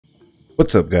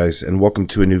What's up guys, and welcome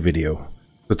to a new video.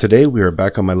 So today we are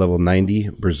back on my level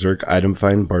 90 Berserk Item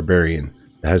Find Barbarian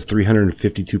that has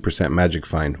 352% Magic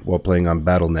Find while playing on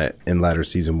Battle.net in Ladder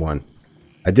Season 1.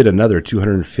 I did another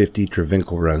 250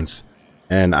 Travincal runs,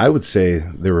 and I would say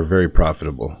they were very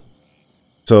profitable.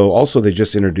 So also they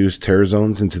just introduced Terror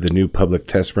Zones into the new public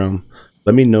test realm.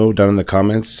 Let me know down in the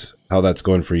comments how that's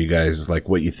going for you guys, like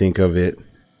what you think of it,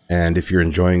 and if you're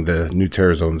enjoying the new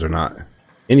Terror Zones or not.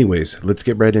 Anyways, let's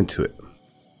get right into it.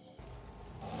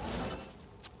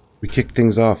 We kick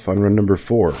things off on run number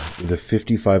 4 with a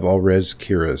 55 all-res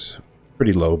Kira's.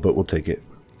 Pretty low, but we'll take it.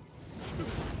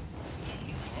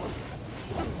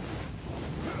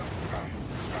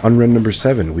 On run number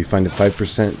 7, we find a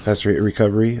 5% faster hit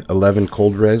recovery, 11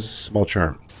 cold res, small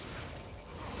charm.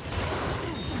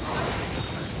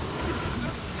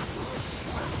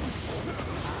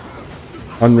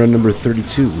 On run number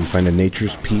 32, we find a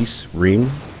Nature's Peace ring,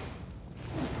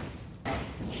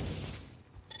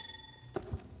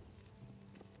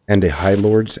 and a High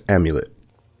Lord's amulet.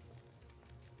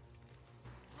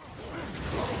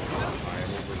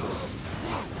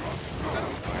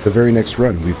 The very next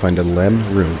run, we find a Lem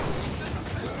rune.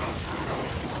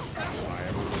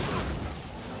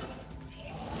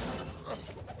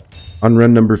 On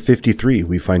run number 53,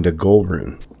 we find a Gul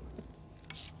Rune.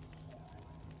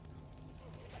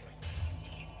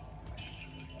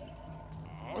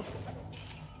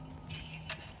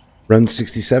 Run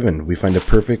 67, we find a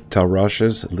perfect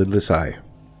Talrasha's Lidless Eye.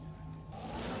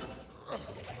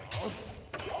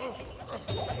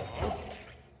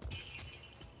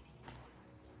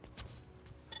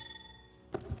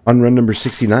 On run number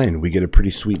 69, we get a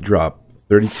pretty sweet drop,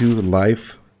 32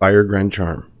 life Fire Grand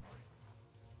Charm.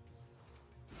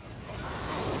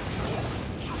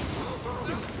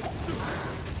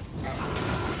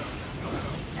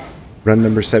 Run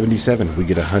number 77, we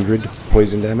get 100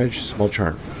 poison damage, small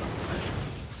charm.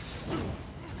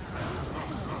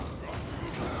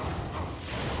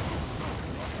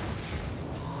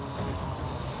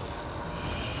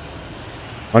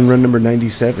 On run number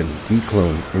 97,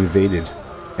 D-Clone invaded,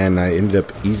 and I ended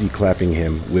up easy clapping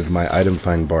him with my Item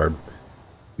Find Barb.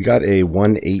 We got a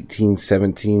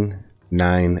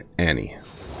 1:18:17:9 Annie.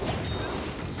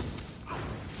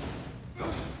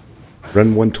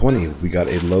 Run 120, we got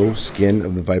a low Skin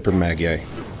of the Viper Magi.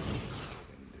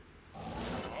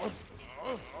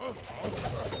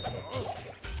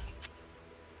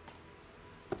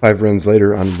 Five runs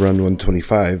later, on run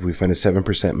 125, we find a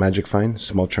 7% Magic Find,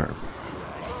 small charm.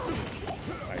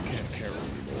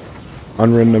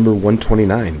 On run number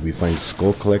 129, we find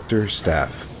Skull Collector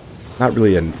Staff. Not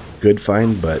really a good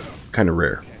find, but kind of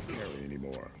rare.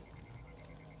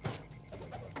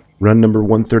 Run number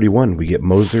 131, we get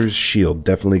Moser's Shield.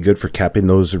 Definitely good for capping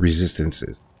those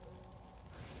resistances.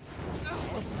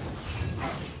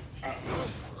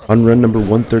 On run number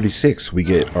 136, we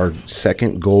get our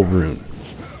second Gul Rune.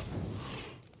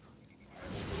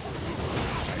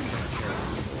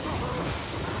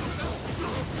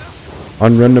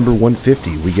 On run number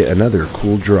 150, we get another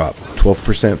cool drop,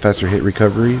 12% faster hit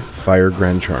recovery, Fire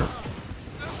Grand Charm.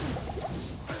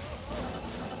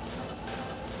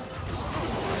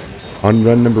 On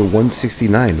run number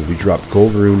 169, we drop Gul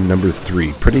Rune number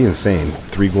 3. Pretty insane,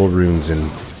 3 Gul Runes in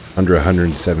under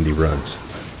 170 runs.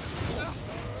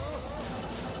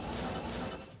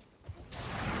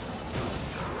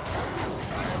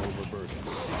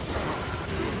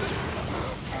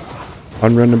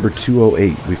 On run number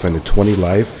 208, we find a 20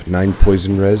 life, 9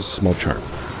 poison res, small charm.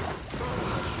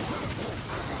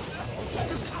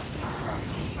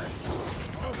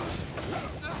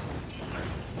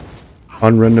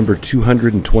 On run number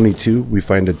 222, we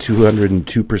find a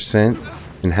 202%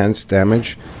 enhanced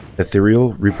damage,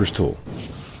 Ethereal Reaper's Tool.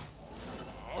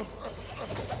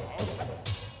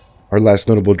 Our last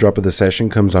notable drop of the session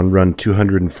comes on run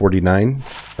 249,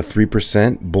 a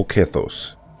 3% Bul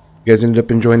Kathos. If you guys ended up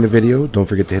enjoying the video, don't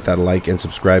forget to hit that like and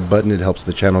subscribe button. It helps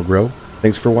the channel grow.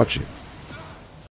 Thanks for watching.